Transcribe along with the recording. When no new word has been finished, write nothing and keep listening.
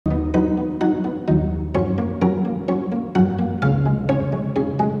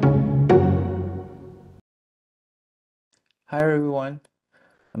Hi everyone.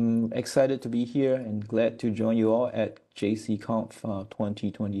 I'm excited to be here and glad to join you all at JCConf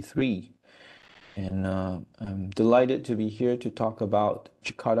 2023. I'm delighted to be here to talk about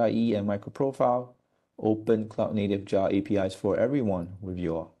Jakarta E and MicroProfile, open cloud native Java APIs for everyone with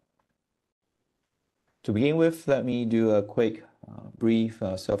you all. To begin with, let me do a quick, brief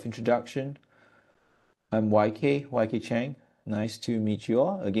self-introduction. I'm YK Chang. Nice to meet you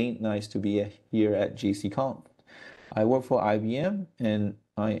all. Again, nice to be here at JCConf. I work for IBM and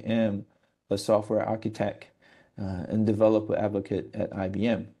I am a software architect and developer advocate at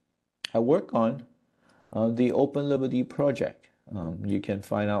IBM. I work on the Open Liberty project. You can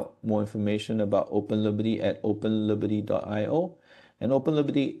find out more information about Open Liberty at openliberty.io. And Open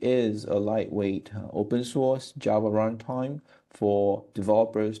Liberty is a lightweight open source Java runtime for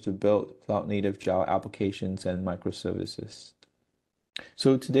developers to build cloud native Java applications and microservices.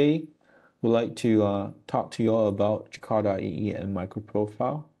 So today, we'd like to talk to you all about Jakarta EE and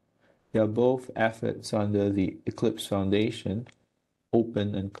MicroProfile. They are both efforts under the Eclipse Foundation,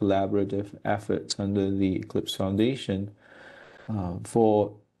 open and collaborative efforts under the Eclipse Foundation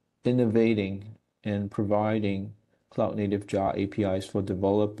for innovating and providing cloud-native Java APIs for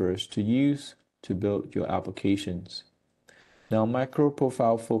developers to use to build your applications. Now,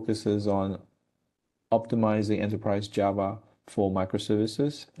 MicroProfile focuses on optimizing enterprise Java for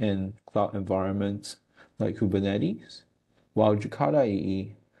microservices in cloud environments like Kubernetes, while Jakarta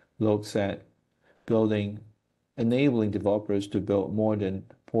EE looks at enabling developers to build modern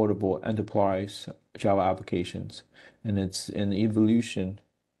portable enterprise Java applications. And it's an evolution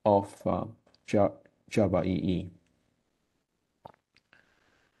of Java EE.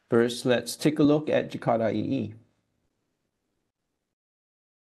 First, let's take a look at Jakarta EE.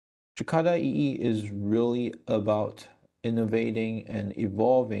 Jakarta EE is really about innovating and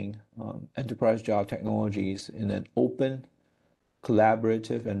evolving enterprise Java technologies in an open,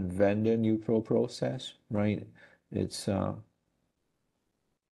 collaborative, and vendor-neutral process, right? It's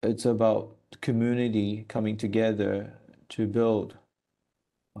about the community coming together to build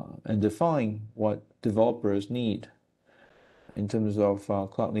and define what developers need in terms of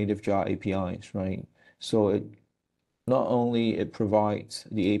cloud-native Java APIs, right? So not only it provides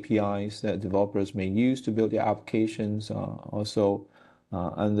the APIs that developers may use to build their applications, also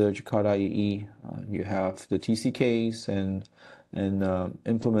under Jakarta EE, you have the TCKs and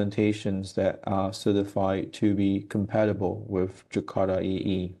implementations that are certified to be compatible with Jakarta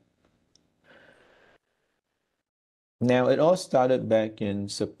EE. Now, it all started back in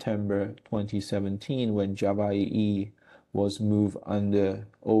September 2017 when Java EE was moved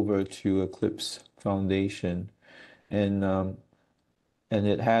over to Eclipse Foundation. And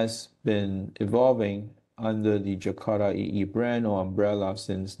it has been evolving under the Jakarta EE brand or umbrella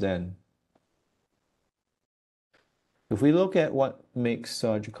since then. If we look at what makes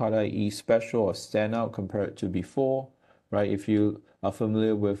Jakarta EE special or stand out compared to before, right? If you are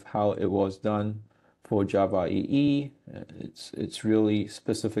familiar with how it was done for Java EE, it's really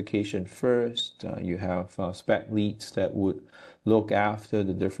specification first. You have spec leads that would look after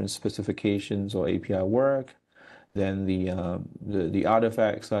the different specifications or API work. Then the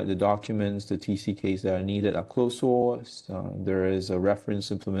artifacts like the documents, the TCKs that are needed are closed source. There is a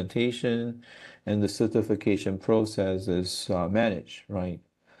reference implementation, and the certification process is managed, right?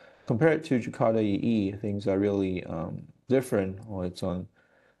 Compared to Jakarta EE, things are really different, or it's on,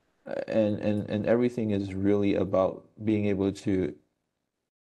 and everything is really about being able to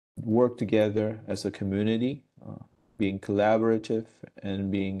work together as a community, being collaborative, and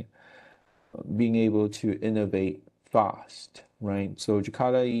being able to innovate fast, right? So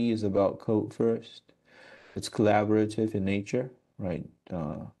Jakarta EE is about code first. It's collaborative in nature, right?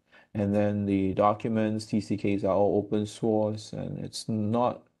 And then the documents, TCKs are all open source, and it's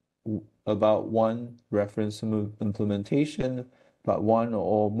not about one reference implementation, but one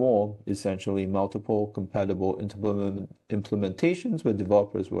or more, essentially multiple compatible implementations where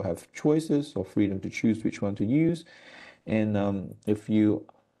developers will have choices or freedom to choose which one to use. And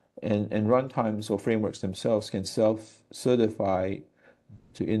and runtimes or frameworks themselves can self-certify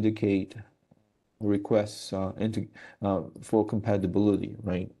to indicate requests for compatibility,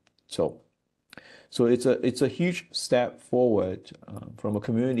 right? So it's a huge step forward from a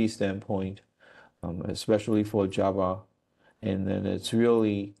community standpoint, especially for Java. And then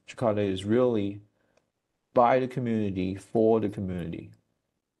Jakarta is really by the community, for the community.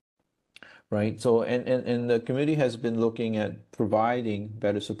 right? So, and the community has been looking at providing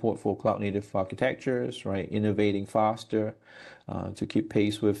better support for cloud native architectures, right? Innovating faster to keep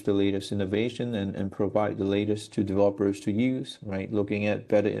pace with the latest innovation and provide the latest to developers to use, right? Looking at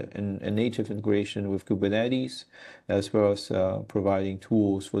better and native integration with Kubernetes, as well as providing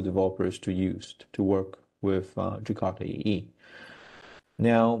tools for developers to use to work with Jakarta EE.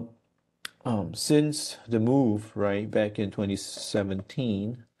 Now, since the move, right, back in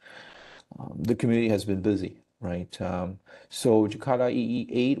 2017, the community has been busy, right? So Jakarta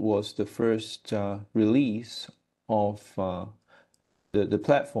EE8 was the first release of the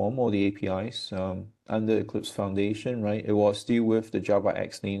platform or the APIs under Eclipse Foundation, right? It was still with the Java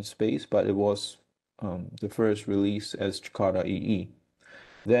X namespace, but it was the first release as Jakarta EE.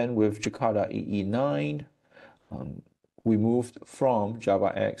 Then with Jakarta EE9, we moved from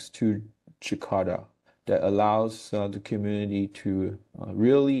Java X to Jakarta that allows the community to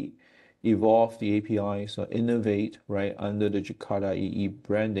really evolve the APIs, innovate right under the Jakarta EE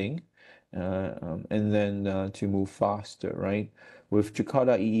branding, and then to move faster, right? With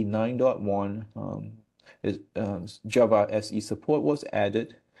Jakarta EE 9.1, Java SE support was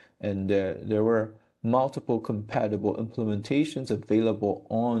added, and there were multiple compatible implementations available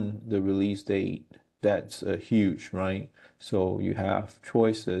on the release date. That's huge, right? So you have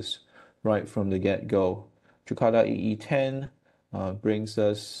choices right from the get-go. Jakarta EE10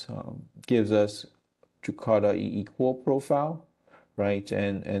 gives us Jakarta EE core profile, right?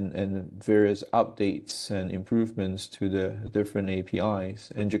 And various updates and improvements to the different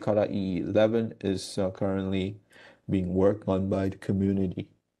APIs. And Jakarta EE11 is currently being worked on by the community.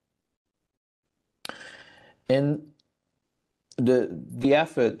 And the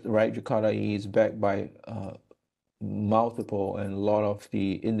effort, right, Jakarta EE is backed by multiple and a lot of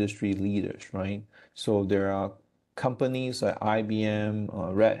the industry leaders, right? So there are companies like IBM,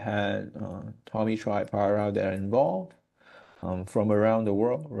 Red Hat, Tommy Tripara that are involved from around the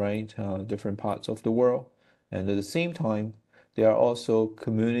world, right? Different parts of the world. And at the same time, there are also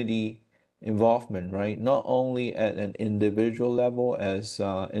community involvement, right? Not only at an individual level as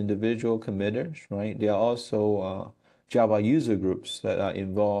individual committers, right? There are also Java user groups that are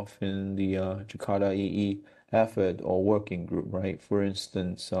involved in the Jakarta EE effort or working group, right? For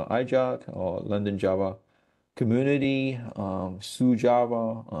instance, IJAC or London Java Community, SU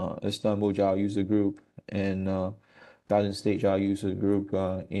Java, Istanbul Java User Group, and Garden State Java User Group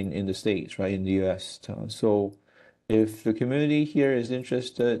in the States, right, in the US. So if the community here is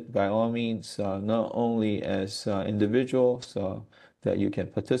interested, by all means, not only as individuals that you can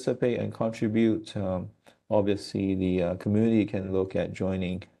participate and contribute, obviously the community can look at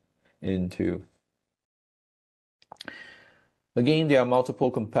joining into. Again, there are multiple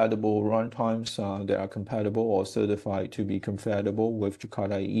compatible runtimes that are compatible or certified to be compatible with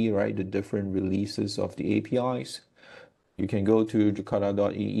Jakarta EE, right? The different releases of the APIs. You can go to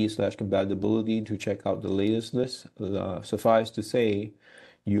jakarta.ee/compatibility to check out the latest list. Suffice to say,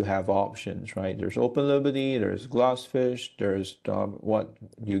 you have options, right? There's OpenLiberty, there's Glassfish, there's what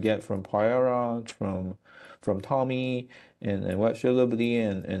you get from Pyara, from Tommy, and Webster Liberty,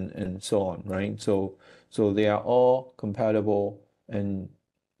 and so on, right? So they are all compatible and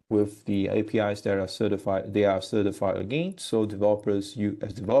with the APIs that are certified, they are certified against. So developers,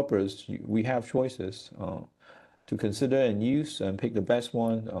 we have choices to consider and use and pick the best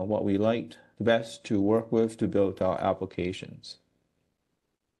one, what we like the best to work with to build our applications.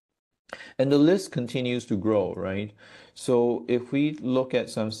 And the list continues to grow, right? So if we look at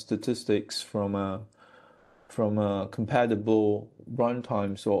some statistics from a compatible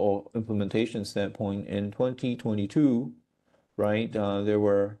runtimes or implementation standpoint, in 2022, right, there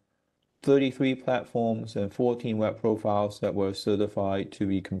were 33 platforms and 14 web profiles that were certified to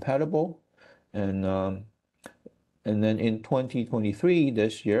be compatible. And then in 2023,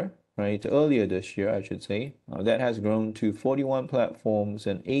 this year, right, earlier this year, I should say, that has grown to 41 platforms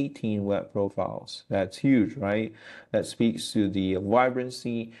and 18 web profiles. That's huge, right? That speaks to the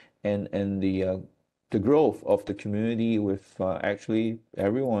vibrancy and the growth of the community with actually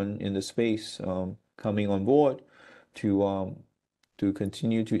everyone in the space coming on board to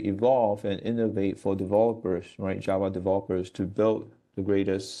continue to evolve and innovate for developers, right? Java developers to build the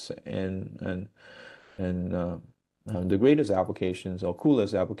greatest and the greatest applications or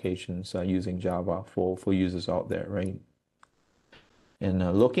coolest applications using Java for users out there, right? And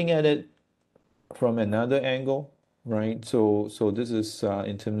looking at it from another angle, right? So this is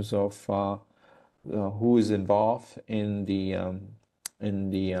in terms of who is involved in the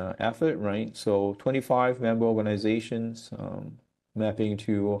effort, right? So 25 member organizations mapping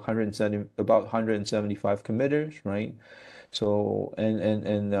to about 175 committers, right? So,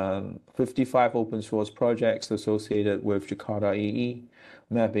 and 55 open source projects associated with Jakarta EE,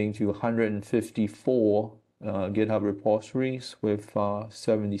 mapping to 154 GitHub repositories with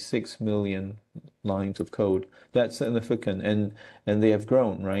 76 million lines of code. That's significant, and they have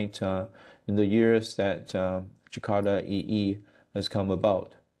grown, right? In the years that Jakarta EE has come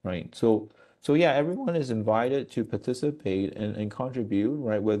about, right? So yeah, everyone is invited to participate and contribute,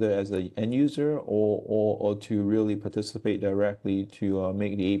 right? Whether as an end user or to really participate directly to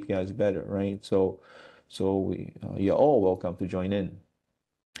make the APIs better, right? You're all welcome to join in.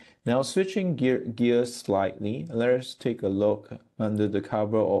 Now switching gears slightly, let's take a look under the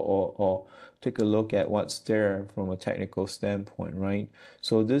cover or take a look at what's there from a technical standpoint, right?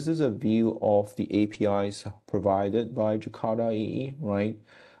 So this is a view of the APIs provided by Jakarta EE, right?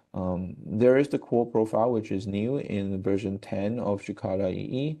 There is the core profile, which is new in version 10 of Jakarta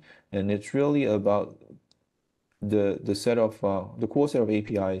EE, and it's really about the core set of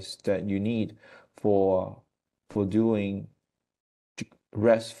APIs that you need for doing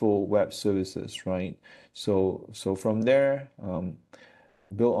RESTful web services, right? So from there,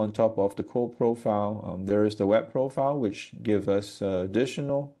 built on top of the core profile, there is the web profile, which give us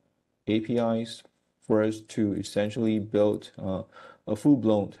additional APIs for us to essentially build a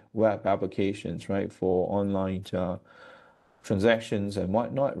full-blown web applications, right, for online transactions and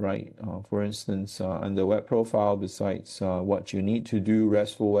whatnot, right? For instance, under web profile, besides what you need to do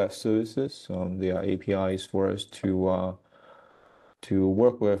RESTful web services, there are APIs for us to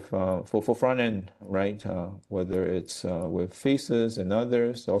work with for front end, right? Whether it's with faces and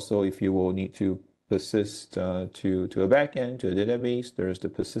others. Also, if you will need to persist to a backend, to a database, there's the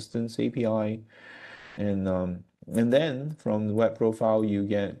persistence API. And then from the web profile, you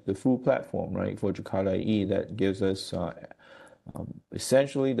get the full platform, right, for Jakarta EE that gives us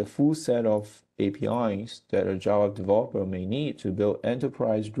essentially the full set of APIs that a Java developer may need to build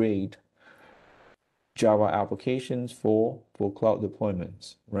enterprise-grade Java applications for cloud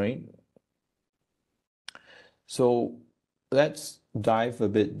deployments, right? So let's dive a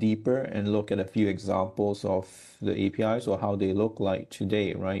bit deeper and look at a few examples of the APIs or how they look like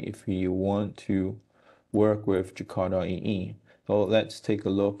today, right? If you want to work with Jakarta EE. So let's take a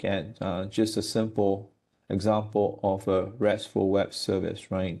look at just a simple example of a RESTful web service,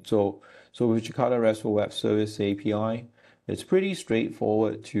 right? So with Jakarta RESTful web service API, it's pretty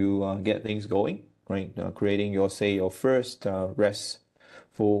straightforward to get things going, right? Creating your, say, your first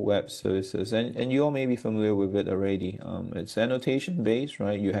RESTful web services, and you all may be familiar with it already. It's annotation based,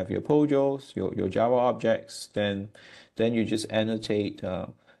 right? You have your POJOs, your Java objects, then you just annotate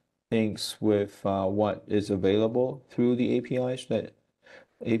things with what is available through the APIs,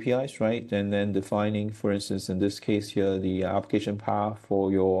 right? And then defining, for instance, in this case here, the application path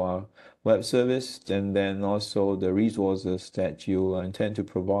for your web service, and then also the resources that you intend to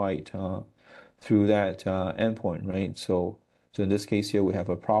provide through that endpoint, right? So in this case here, we have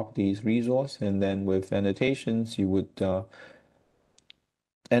a properties resource, and then with annotations, you would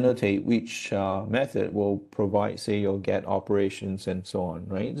annotate which method will provide, say, your get operations and so on,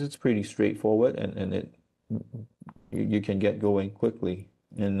 right? It's pretty straightforward, and you can get going quickly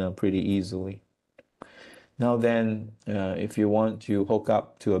and pretty easily. Now then, if you want to hook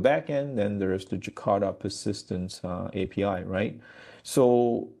up to a backend, then there's the Jakarta persistence API, right?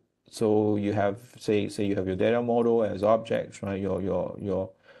 So you have, say you have your data model as objects, right? Your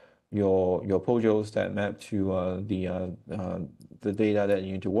POJOs that map to the data that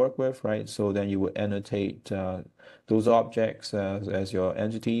you need to work with, right? So then you would annotate those objects as your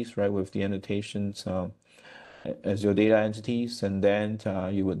entities, right? With the annotations as your data entities, and then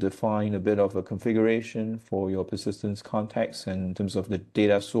you would define a bit of a configuration for your persistence context in terms of the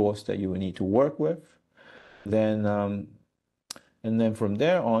data source that you will need to work with. Then and then from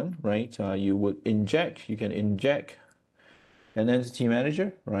there on, right, you can inject an entity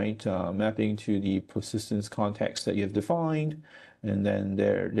manager, right, mapping to the persistence context that you have defined, and then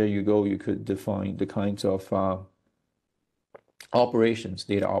there you go. You could define the kinds of data operations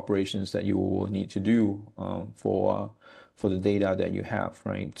that you will need to do for the data that you have,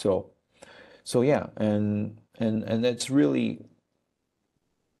 right? So yeah, and that's really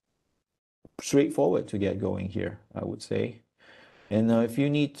straightforward to get going here, I would say. And if you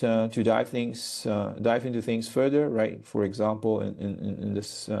need to dive into things further, right? For example, in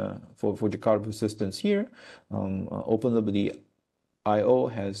this for Jakarta persistence here, OpenLiberty.io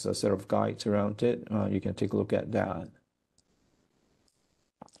has a set of guides around it. You can take a look at that.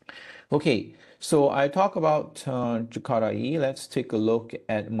 Okay, so I talk about Jakarta EE. Let's take a look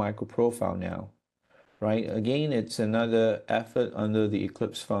at MicroProfile now. Right, again, it's another effort under the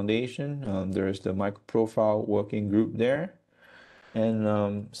Eclipse Foundation. There's the MicroProfile working group there.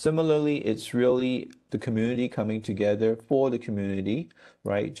 And similarly, it's really the community coming together for the community,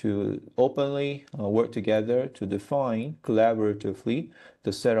 right, to openly work together to define collaboratively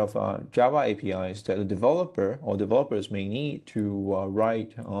the set of Java APIs that the developer or developers may need to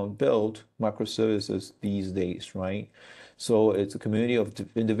write, build microservices these days, right? So it's a community of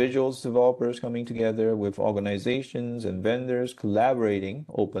individuals, developers coming together with organizations and vendors collaborating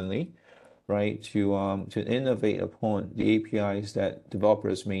openly, right, to innovate upon the APIs that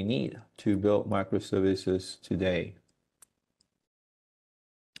developers may need to build microservices today.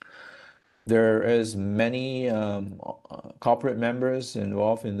 There is many corporate members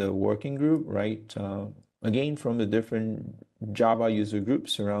involved in the working group, right? Again, from the different Java user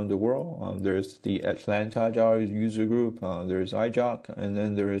groups around the world. There's the Atlanta Java user group, there's IJOC, and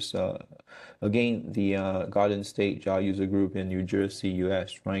then there is, again, the Garden State Java user group in New Jersey,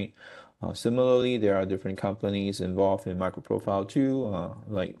 US, right? Similarly, there are different companies involved in MicroProfile too,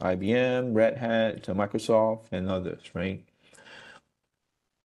 like IBM, Red Hat, Microsoft, and others, right?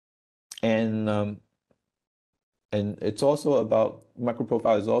 And it's also about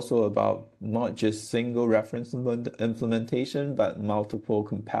MicroProfile is also about not just single reference implementation, but multiple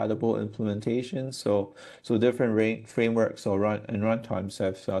compatible implementations. So different frameworks or runtimes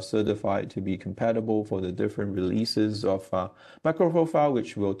have certified to be compatible for the different releases of MicroProfile,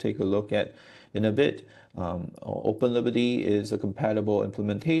 which we'll take a look at in a bit. OpenLiberty is a compatible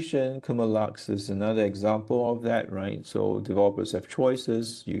implementation. Kumalux is another example of that, right? So developers have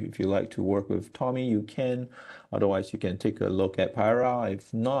choices. If you like to work with Tommy, you can. Otherwise, you can take a look at Pyra.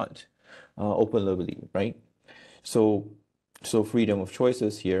 If not, OpenLiberty, right? So, so freedom of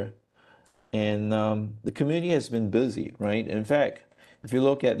choices here. And the community has been busy, right? In fact, if you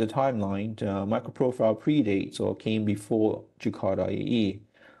look at the timeline, MicroProfile predates or came before Jakarta EE.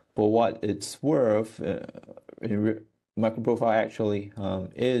 For what it's worth, MicroProfile actually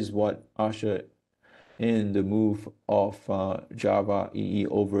is what ushered in the move of Java EE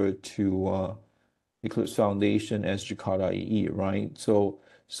over to Eclipse Foundation as Jakarta EE, right? So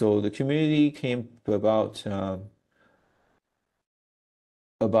the community came about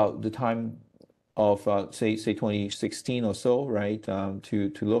the time of say 2016 or so, right?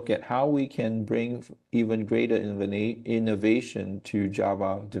 To look at how we can bring even greater innovation to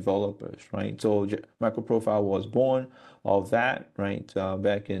Java developers, right? So MicroProfile was born of that, right?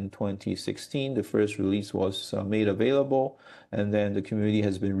 Back in 2016, the first release was made available, and then the community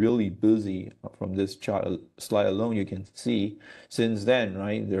has been really busy. From this slide alone, you can see since then,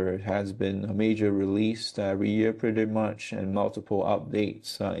 right? There has been a major release every year, pretty much, and multiple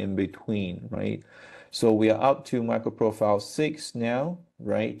updates in between, right? So we are up to MicroProfile 6 now,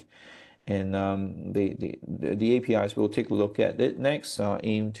 right? And the APIs we'll take a look at it next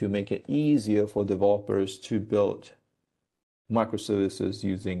aim to make it easier for developers to build microservices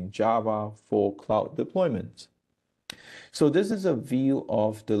using Java for cloud deployments. So this is a view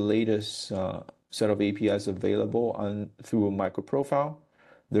of the latest set of APIs available through MicroProfile.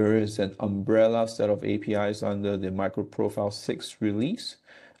 There is an umbrella set of APIs under the MicroProfile 6 release.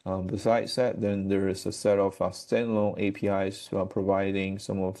 Besides that, then there is a set of standalone APIs providing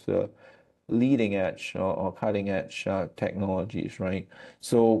some of the leading edge or cutting edge technologies, right?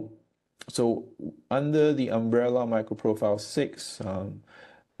 So under the umbrella MicroProfile 6,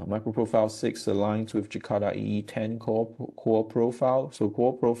 MicroProfile 6 aligns with Jakarta EE10 core profile. So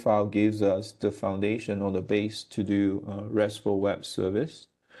core profile gives us the foundation or the base to do RESTful web service.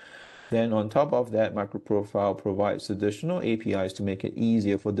 Then on top of that, MicroProfile provides additional APIs to make it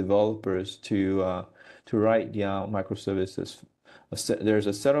easier for developers to write their microservices. There's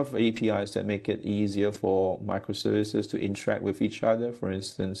a set of APIs that make it easier for microservices to interact with each other. For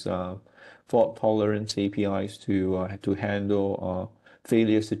instance, fault tolerance APIs to handle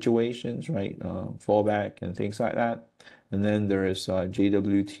failure situations, right? Fallback and things like that. And then there is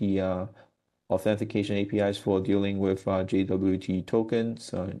JWT authentication APIs for dealing with JWT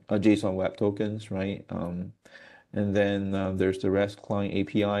tokens, JSON web tokens, right? And then there's the REST client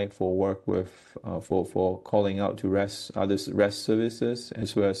API for work with for calling out to other REST services,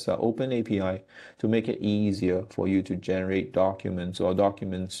 as well as Open API to make it easier for you to generate documents or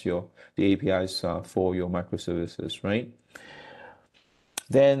documents the APIs for your microservices, right?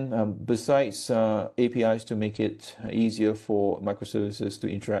 Then, besides APIs to make it easier for microservices to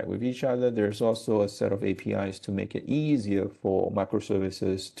interact with each other, there's also a set of APIs to make it easier for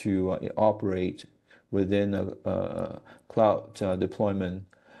microservices to operate within a cloud deployment,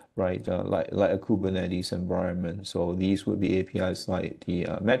 right? Like a Kubernetes environment. So these would be APIs like the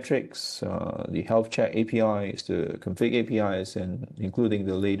metrics, the health check APIs, the config APIs, and including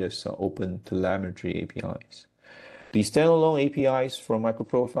the latest open telemetry APIs. the standalone APIs from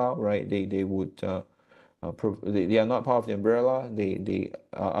MicroProfile, right? They would they are not part of the umbrella. They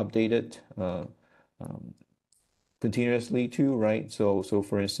are updated um, continuously too, right? So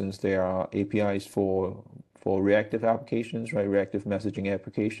for instance, there are APIs for reactive applications, right? Reactive messaging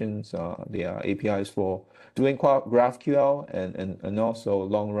applications. There are APIs for doing GraphQL and also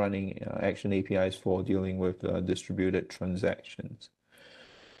long-running action APIs for dealing with distributed transactions.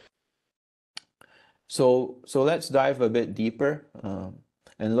 So let's dive a bit deeper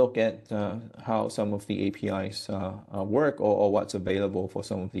and look at how some of the APIs work or what's available for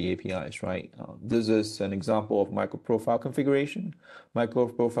some of the APIs, right? This is an example of MicroProfile configuration.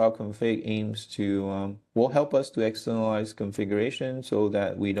 MicroProfile config aims to will help us to externalize configuration so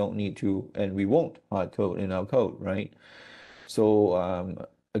that we don't need to, and we won't hard code in our code, right? So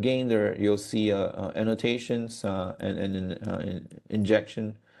again, there you'll see annotations and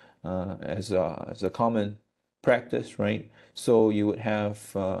injection as a common practice, right? So you would have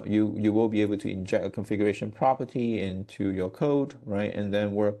you will be able to inject a configuration property into your code, right, and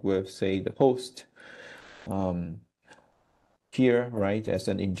then work with, say, the host here, right, as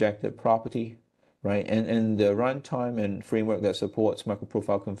an injected property, right, and the runtime and framework that supports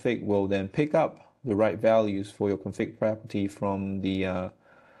MicroProfile config will then pick up the right values for your config property from the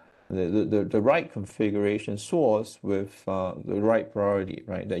right configuration source with the right priority,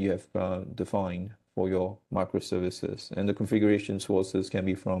 right, that you have defined for your microservices. And the configuration sources can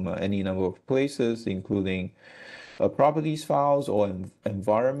be from any number of places, including properties files or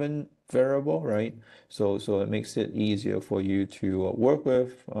environment variable, right? So it makes it easier for you to work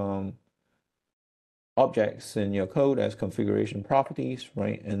with objects in your code as configuration properties,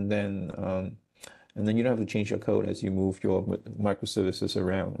 right? And then you don't have to change your code as you move your microservices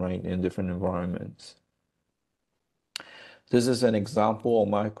around, right, in different environments. This is an example of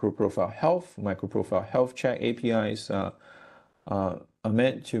MicroProfile Health. MicroProfile Health Check APIs are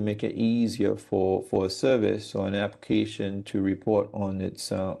meant to make it easier for a service or an application to report on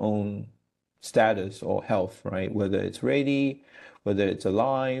its own status or health, right? Whether it's ready, whether it's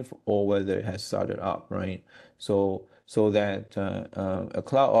alive, or whether it has started up, right? So that a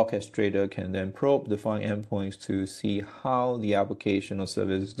cloud orchestrator can then probe define endpoints to see how the application or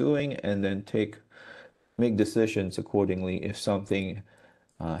service is doing, and then make decisions accordingly if something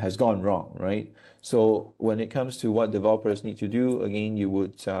has gone wrong, right? So when it comes to what developers need to do, again, you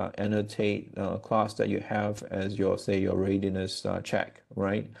would annotate a class that you have as your, say, your readiness check,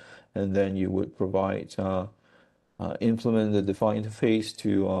 right? And then you would provide implement the define interface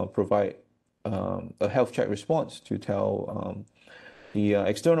to provide a health check response to tell the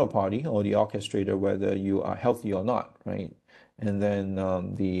external party or the orchestrator whether you are healthy or not, right? And then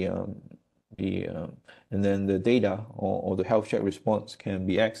and then the data or the health check response can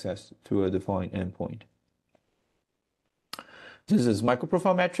be accessed through a defined endpoint. This is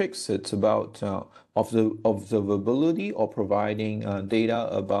MicroProfile metrics. It's about observability or providing data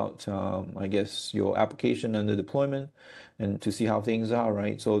about, I guess, your application under deployment and to see how things are,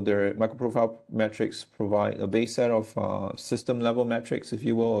 right? So the MicroProfile metrics provide a base set of system level metrics, if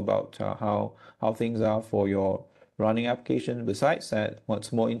you will, about how things are for your running application. Besides that,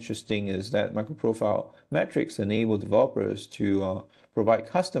 what's more interesting is that MicroProfile metrics enable developers to provide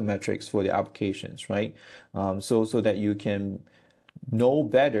custom metrics for the applications, right? So that you can know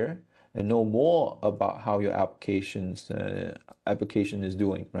better and know more about how your application is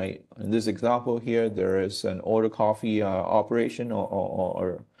doing, right? In this example here, there is an order coffee operation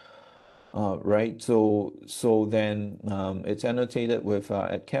or right? So then it's annotated with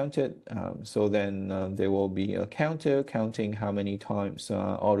at counted. So then there will be a counter counting how many times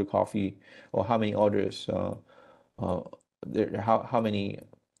order coffee or how many orders how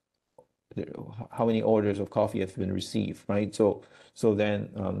many orders of coffee have been received, right? So then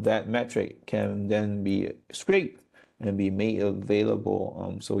that metric can then be scraped and be made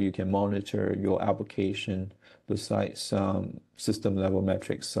available so you can monitor your application besides system level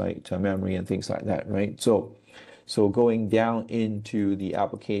metrics like memory and things like that, right? So going down into the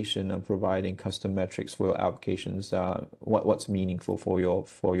application and providing custom metrics for your applications, what's meaningful for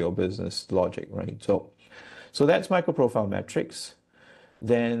your business logic, right? So that's MicroProfile metrics.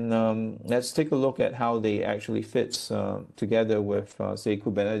 Then let's take a look at how they actually fits together with, say,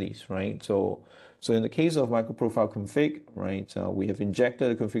 Kubernetes, right? So in the case of MicroProfile config, right, we have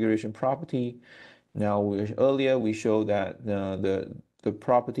injected a configuration property. Now, earlier we showed that the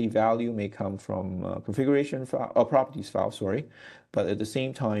property value may come from configuration file or properties file, sorry, but at the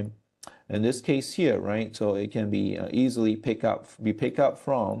same time, In this case here, right? So it can be easily picked up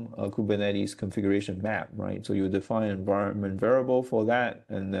from a Kubernetes configuration map, right? So you define an environment variable for that,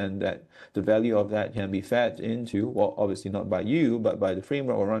 and then that the value of that can be fed into, well, obviously not by you, but by the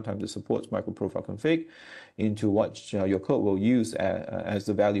framework or runtime that supports MicroProfile config, into what your code will use as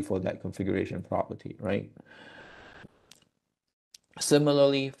the value for that configuration property, right?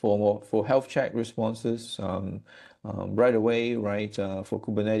 Similarly, for health check responses, right away, right, for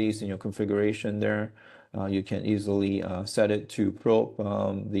Kubernetes in your configuration there, you can easily set it to probe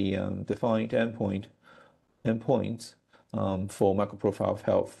the defined endpoints for MicroProfile of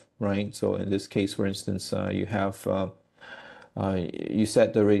health, right? So in this case, for instance, you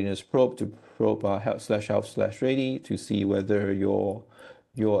set the readiness probe to probe health/health/ready to see whether your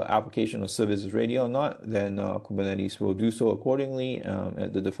application or service is ready or not. Then Kubernetes will do so accordingly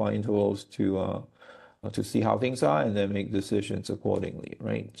at the defined intervals to see how things are and then make decisions accordingly,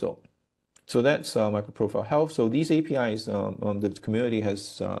 right? So that's MicroProfile Health. So these APIs, the community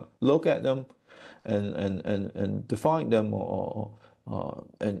has looked at them and defined them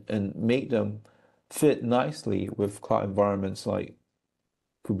and made them fit nicely with cloud environments like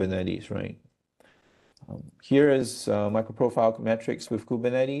Kubernetes, right? Here is MicroProfile metrics with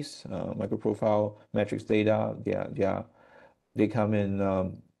Kubernetes. MicroProfile metrics data, they come in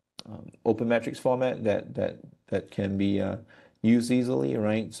open metrics format that can be used easily,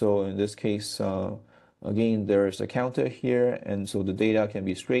 right? So in this case, again, there's a counter here, and so the data can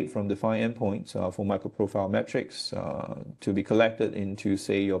be straight from defined endpoints for MicroProfile metrics to be collected into,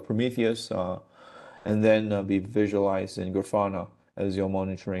 say, your Prometheus, and then be visualized in Grafana as your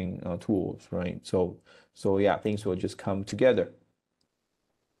monitoring tools, right? So yeah, things will just come together.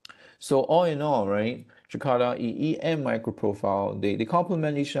 So all in all, right, Jakarta EE and MicroProfile, they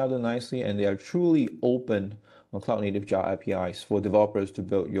complement each other nicely, and they are truly open cloud-native Java APIs for developers to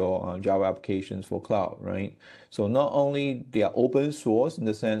build your Java applications for cloud, right? So not only they are open source in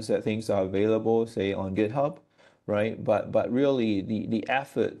the sense that things are available, say, on GitHub, right? But really the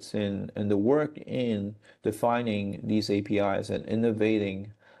efforts and the work in defining these APIs and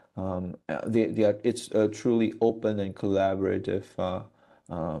innovating, it's a truly open and collaborative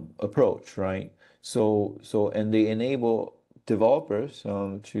approach, right? And they enable developers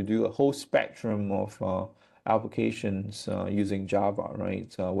to do a whole spectrum of applications using Java,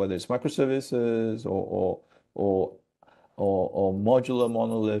 right? Whether it's microservices or modular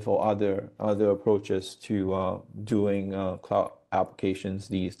monolith or other approaches to doing cloud applications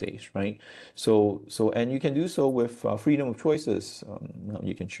these days, right? And you can do so with freedom of choices.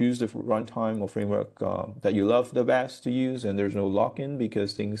 You can choose the runtime or framework that you love the best to use, and there's no lock-in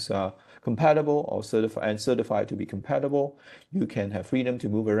because things are compatible or certified to be compatible. You can have freedom to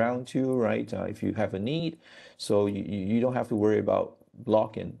move around too, right? If you have a need, so you don't have to worry about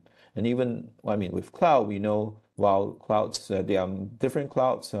lock-in. And even, I mean, with cloud, we know while clouds, there are different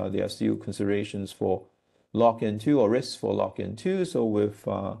clouds, there are still considerations for lock-in too, or risks for lock-in too. So with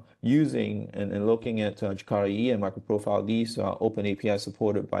using and looking at Jakarta EE and MicroProfile, these are open APIs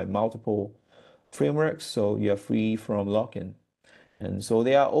supported by multiple frameworks, so you're free from lock-in. And so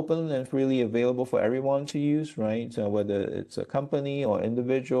they are open and freely available for everyone to use, right? Whether it's a company or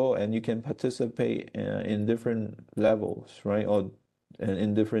individual, and you can participate in different levels, right? Or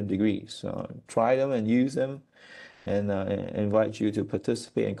in different degrees. Try them and use them, and invite you to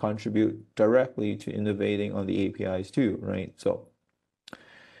participate and contribute directly to innovating on the APIs too, right? So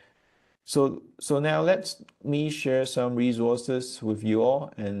now let me share some resources with you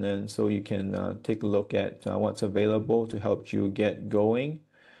all, and then so you can take a look at what's available to help you get going.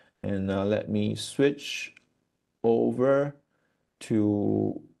 And let me switch over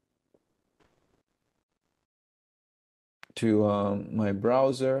to my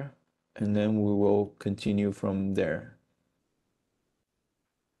browser, and then we will continue from there.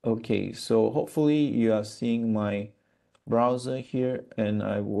 Okay, so hopefully you are seeing my browser here, and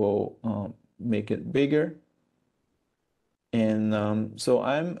I will make it bigger. And so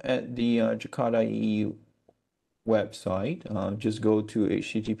I'm at the Jakarta EE website. Just go to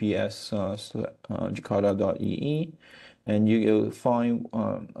https://jakarta.ee, and you'll find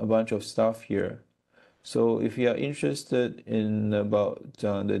a bunch of stuff here. So if you are interested in about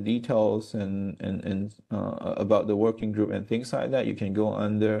the details and about the working group and things like that, you can go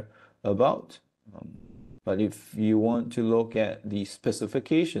under about. But if you want to look at the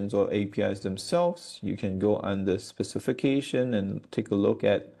specifications or APIs themselves, you can go under specification and take a look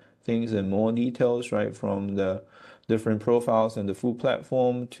at things in more details, right? From the different profiles and the full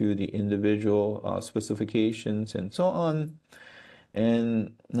platform to the individual specifications and so on.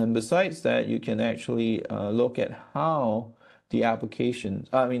 And besides that, you can actually look at how the applications,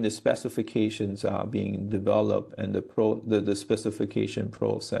 I mean, the specifications are being developed and the specification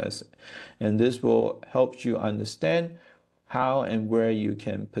process. And this will help you understand how and where you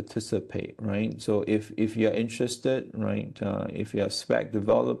can participate, right? So if you're interested, right, if you're a spec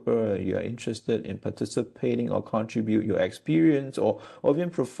developer, you're interested in participating or contribute your experience or even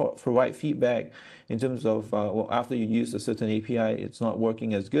provide feedback in terms of well, after you use a certain API, it's not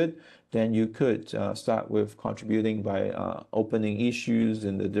working as good, then you could start with contributing by opening issues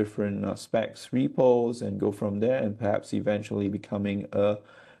in the different specs repos and go from there and perhaps eventually becoming a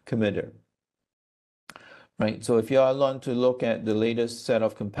committer. Right, so if you want to look at the latest set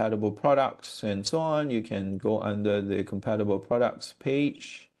of compatible products and so on, you can go under the compatible products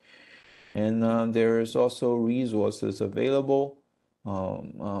page. And there is also resources available,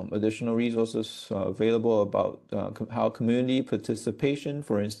 additional resources available about how community participation,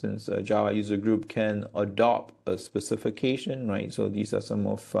 for instance, a Java user group can adopt a specification, right? So these are some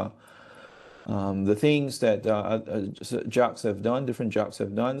of the things that jocks have done, different jocks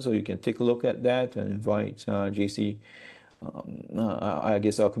have done. So you can take a look at that and invite JC, I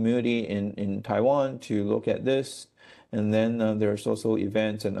guess our community in Taiwan to look at this. And then there's also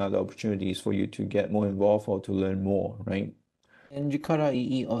events and other opportunities for you to get more involved or to learn more, right? And Jakarta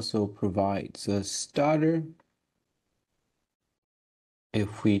EE also provides a starter.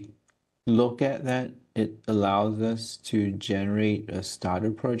 If we look at that, it allows us to generate a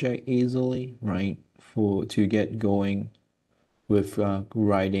starter project easily, right? To get going with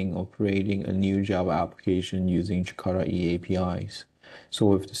writing or creating a new Java application using Jakarta EE APIs. So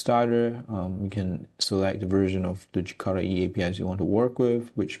with the starter, we can select the version of the Jakarta EE APIs you want to work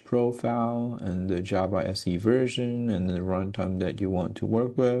with, which profile, and the Java SE version, and the runtime that you want to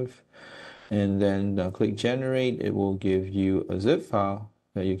work with. And then click generate. It will give you a zip file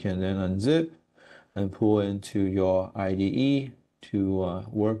that you can then unzip and pull into your IDE to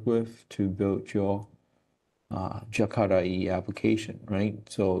work with to build your Jakarta EE application, right?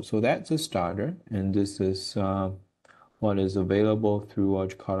 So that's a starter, and this is what is available through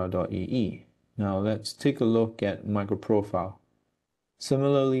jakarta.ee. Now let's take a look at MicroProfile.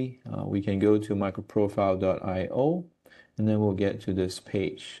 Similarly, we can go to microprofile.io, and then we'll get to this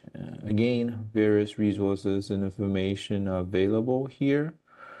page. Again, various resources and information are available here,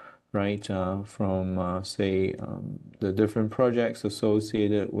 right? From say the different projects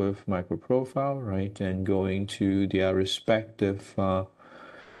associated with MicroProfile, right? And going to their respective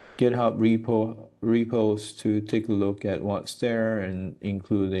GitHub repos to take a look at what's there, and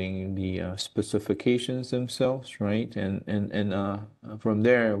including the specifications themselves, right? And from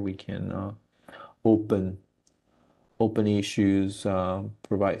there we can open issues,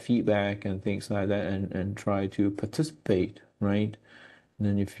 provide feedback and things like that, and try to participate, right? And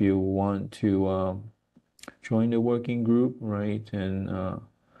then if you want to join the working group, right, and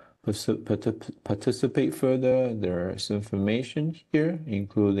participate further, there's information here,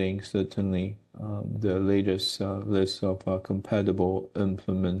 including certainly the latest list of compatible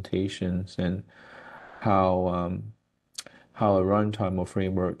implementations and how a runtime or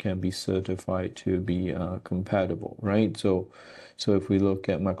framework can be certified to be compatible, right? So if we look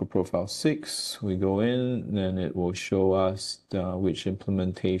at MicroProfile 6, we go in, then it will show us which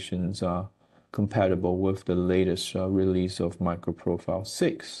implementations are compatible with the latest release of MicroProfile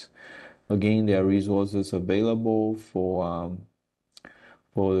 6. Again, there are resources available for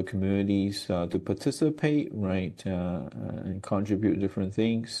the communities to participate, right, and contribute different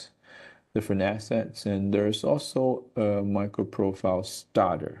things, different assets. And there's also a MicroProfile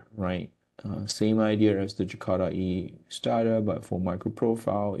starter, right? Same idea as the Jakarta EE starter, but for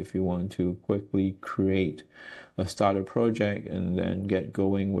MicroProfile, if you want to quickly create a starter project and then get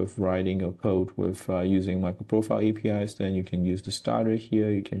going with writing a code with using MicroProfile APIs, then you can use the starter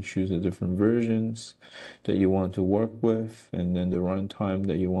here. You can choose the different versions that you want to work with, and then the runtime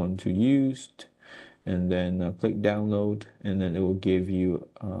that you want to use, and then click download, and then it will give you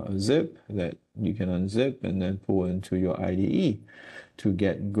a zip that you can unzip and then pull into your IDE to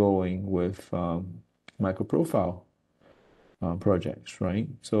get going with MicroProfile projects, right?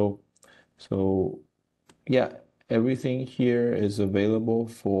 So yeah, everything here is available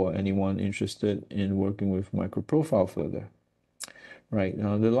for anyone interested in working with MicroProfile further. Right,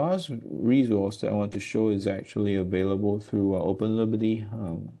 now the last resource that I want to show is actually available through OpenLiberty.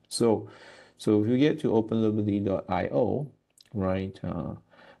 So if you get to openliberty.io, right,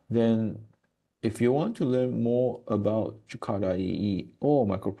 then if you want to learn more about Jakarta EE or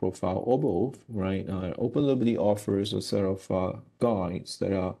MicroProfile or both, right, OpenLiberty offers a set of guides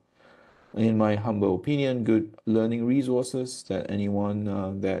that are in my humble opinion, good learning resources that anyone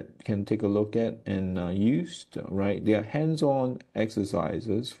that can take a look at and use, right? They are hands-on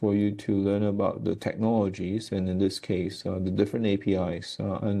exercises for you to learn about the technologies, and in this case, the different APIs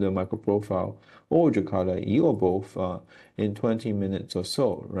under MicroProfile or Jakarta E or both in 20 minutes or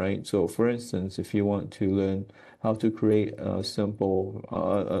so, right? So, for instance, if you want to learn how to create a simple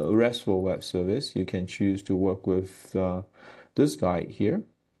a RESTful web service, you can choose to work with this guide here.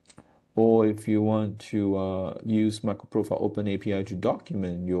 Or if you want to use MicroProfile Open API to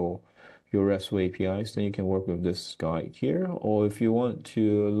document your RESTful APIs, then you can work with this guide here. Or if you want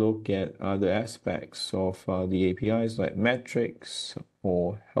to look at other aspects of the APIs like metrics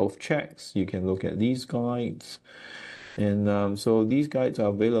or health checks, you can look at these guides. And so these guides are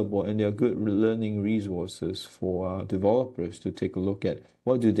available and they're good learning resources for developers to take a look at.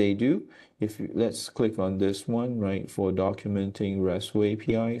 What do they do? Let's click on this one, right, for documenting RESTful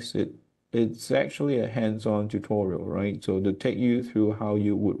APIs. It's actually a hands-on tutorial, right? So to take you through how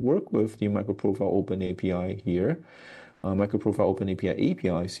you would work with the MicroProfile Open API here, MicroProfile Open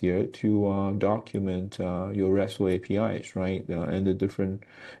APIs here to document your RESTful APIs, right? And the different,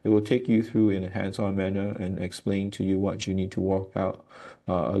 it will take you through in a hands-on manner and explain to you what you need to work out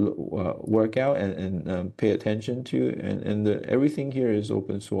and pay attention to. And everything here is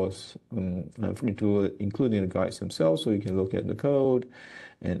open source, including the guides themselves, so you can look at the code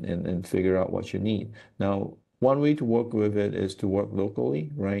and figure out what you need. Now, one way to work with it is to work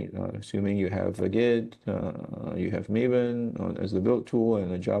locally, right? Assuming you have a Git, you have Maven as the build tool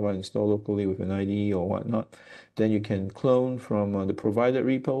and a Java install locally with an IDE or whatnot, then you can clone from the provided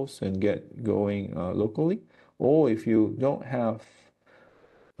repos and get going locally. Or if you don't have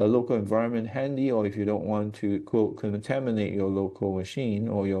a local environment handy, or if you don't want to, quote, contaminate your local machine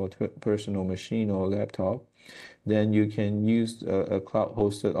or your personal machine or laptop, then you can use a cloud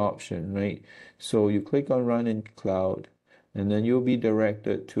hosted option, right? So you click on Run in Cloud, and then you'll be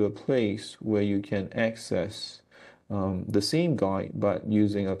directed to a place where you can access the same guide, but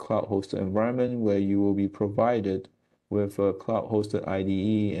using a cloud hosted environment where you will be provided with a cloud hosted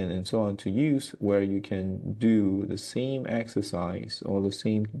IDE and so on to use, where you can do the same exercise or the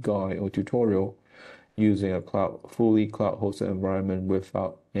same guide or tutorial using a fully cloud hosted environment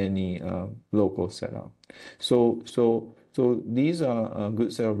without any local setup. So these are a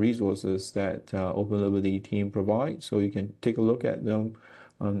good set of resources that OpenLiberty team provides. So you can take a look at them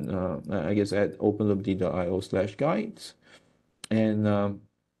on, I guess, at openliberty.io/guides and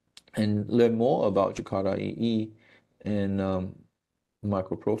learn more about Jakarta EE and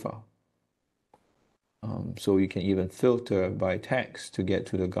MicroProfile. So you can even filter by text to get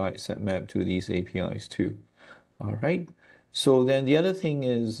to the guides that map to these APIs too. All right. So then the other thing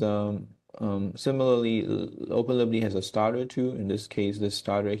is similarly, OpenLiberty has a starter too. In this case, the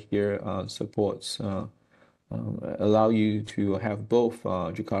starter here supports allow you to have both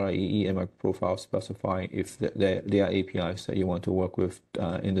Jakarta EE and MicroProfile specify if they are APIs that you want to work with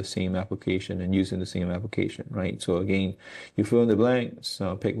in the same application and use in the same application, right? So again, you fill in the blanks,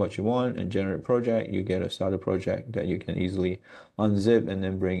 pick what you want, and generate a project. You get a starter project that you can easily unzip and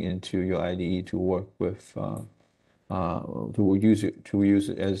then bring into your IDE to work with. To use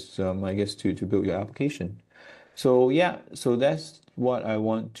it as I guess to build your application. So yeah, so that's what I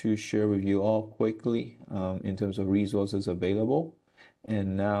want to share with you all quickly in terms of resources available.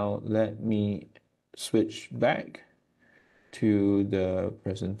 And now let me switch back to the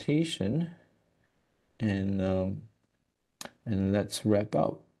presentation and let's wrap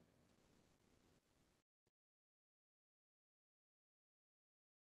up.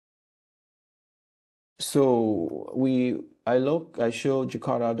 So I showed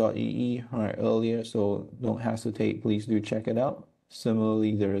jakarta.ee right earlier, so don't hesitate, please do check it out.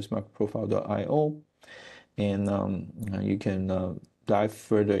 Similarly, there is microprofile.io, and you can dive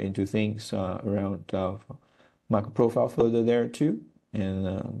further into things around microprofile further there too. And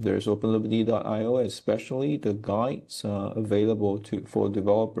there's openliberty.io, especially the guides available for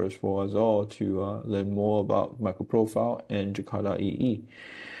developers for us all to learn more about microprofile and Jakarta EE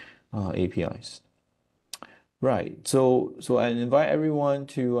APIs. Right. So I invite everyone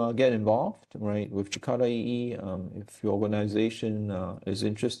to get involved, right, with Jakarta EE. If your organization is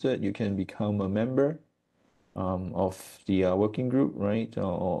interested, you can become a member of the working group, right,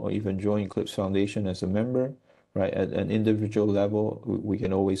 or even join Eclipse Foundation as a member, right. At an individual level, we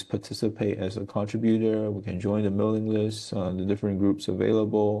can always participate as a contributor. We can join the mailing list, the different groups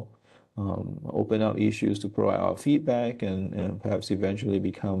available. Open up issues to provide our feedback and perhaps eventually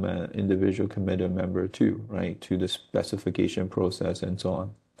become an individual committee member too, right, to the specification process and so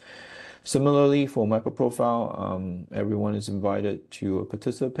on. Similarly, for MicroProfile, everyone is invited to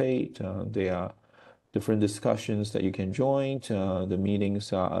participate. There are different discussions that you can join. The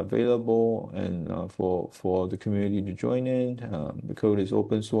meetings are available and for the community to join in. The code is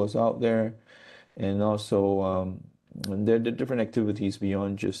open source out there. And also, and there are different activities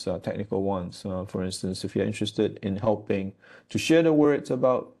beyond just technical ones. For instance, if you're interested in helping to share the words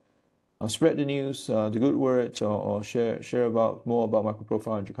about spread the news, the good words, or share about more about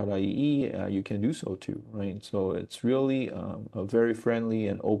MicroProfile and Jakarta EE, you can do so too, right? So it's really a very friendly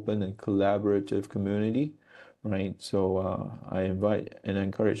and open and collaborative community, right? So I invite and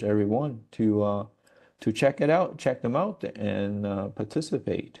encourage everyone to check it out, check them out, and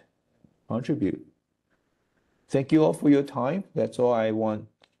participate, contribute. Thank you all for your time. That's all I want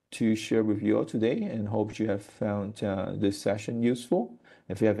to share with you all today, and hope you have found this session useful.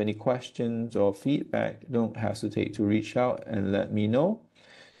 If you have any questions or feedback, don't hesitate to reach out and let me know.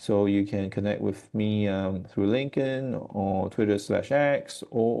 So you can connect with me through LinkedIn or Twitter/X,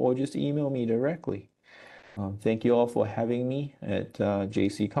 or just email me directly. Thank you all for having me at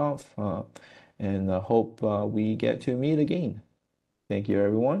JCConf, and hope we get to meet again. Thank you,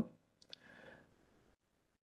 everyone.